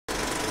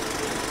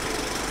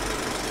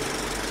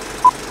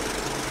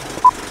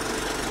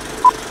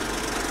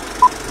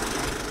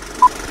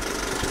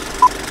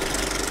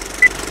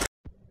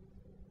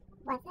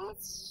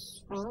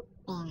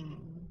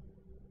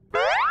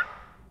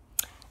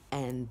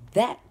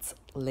that,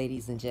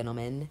 ladies and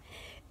gentlemen,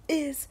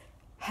 is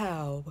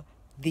how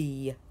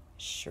the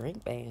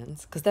shrink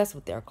bands, because that's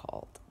what they're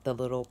called, the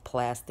little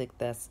plastic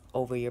that's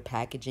over your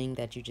packaging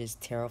that you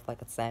just tear off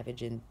like a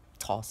savage and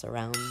toss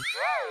around.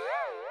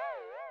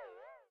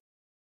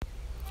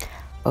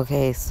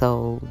 Okay,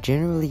 so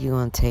generally you're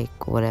going to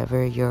take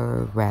whatever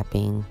you're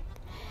wrapping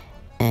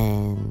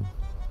and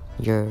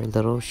your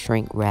little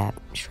shrink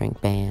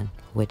band,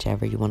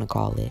 whichever you want to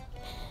call it.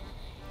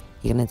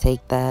 You're going to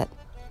take that,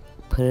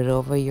 put it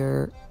over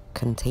your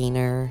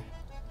container,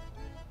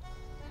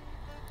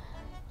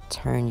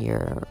 turn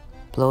your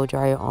blow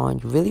dryer on.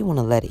 You really want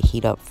to let it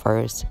heat up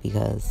first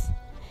because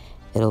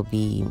it'll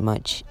be a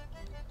much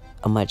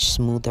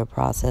smoother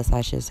process,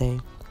 I should say.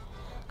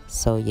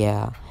 So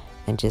yeah,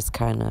 and just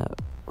kind of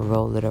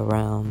roll it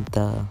around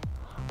the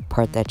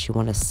part that you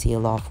want to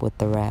seal off with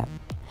the wrap,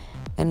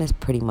 and it's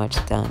pretty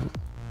much done.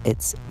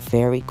 It's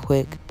very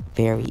quick,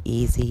 very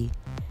easy,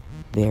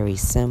 very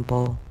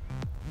simple.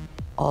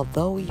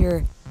 Although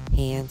your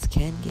hands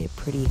can get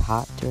pretty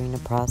hot during the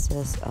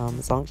process,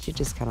 as long as you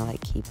just kind of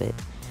like keep it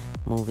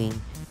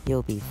moving,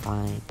 you'll be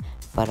fine.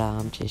 But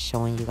I'm just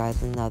showing you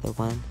guys another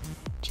one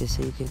just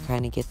so you can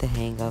kind of get the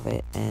hang of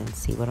it and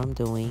see what I'm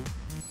doing.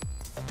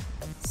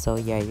 So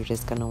yeah, you're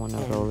just gonna want to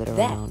roll it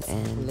around,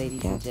 and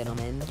ladies and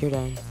gentlemen, you're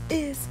done.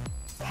 Is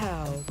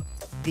how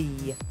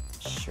the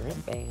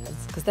shrimp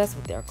bands, because that's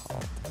what they're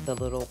called, the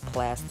little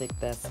plastic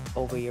that's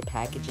over your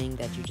packaging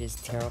that you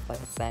just tear off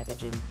like a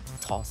savage and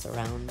toss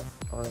around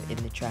or in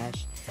the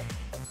trash.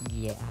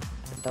 Yeah,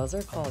 those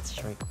are called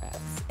shrink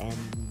wraps, and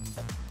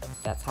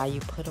that's how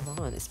you put them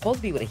on. It's supposed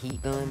to be with a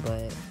heat gun,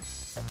 but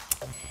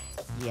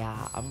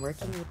yeah, I'm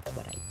working with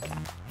what I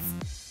got.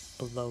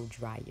 Blow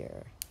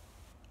dryer.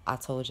 I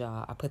told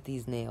y'all I put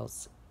these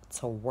nails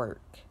to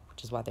work,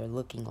 which is why they're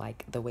looking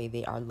like the way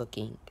they are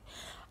looking.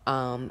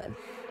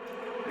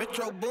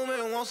 Metro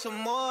Boomin want some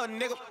more,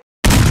 nigga.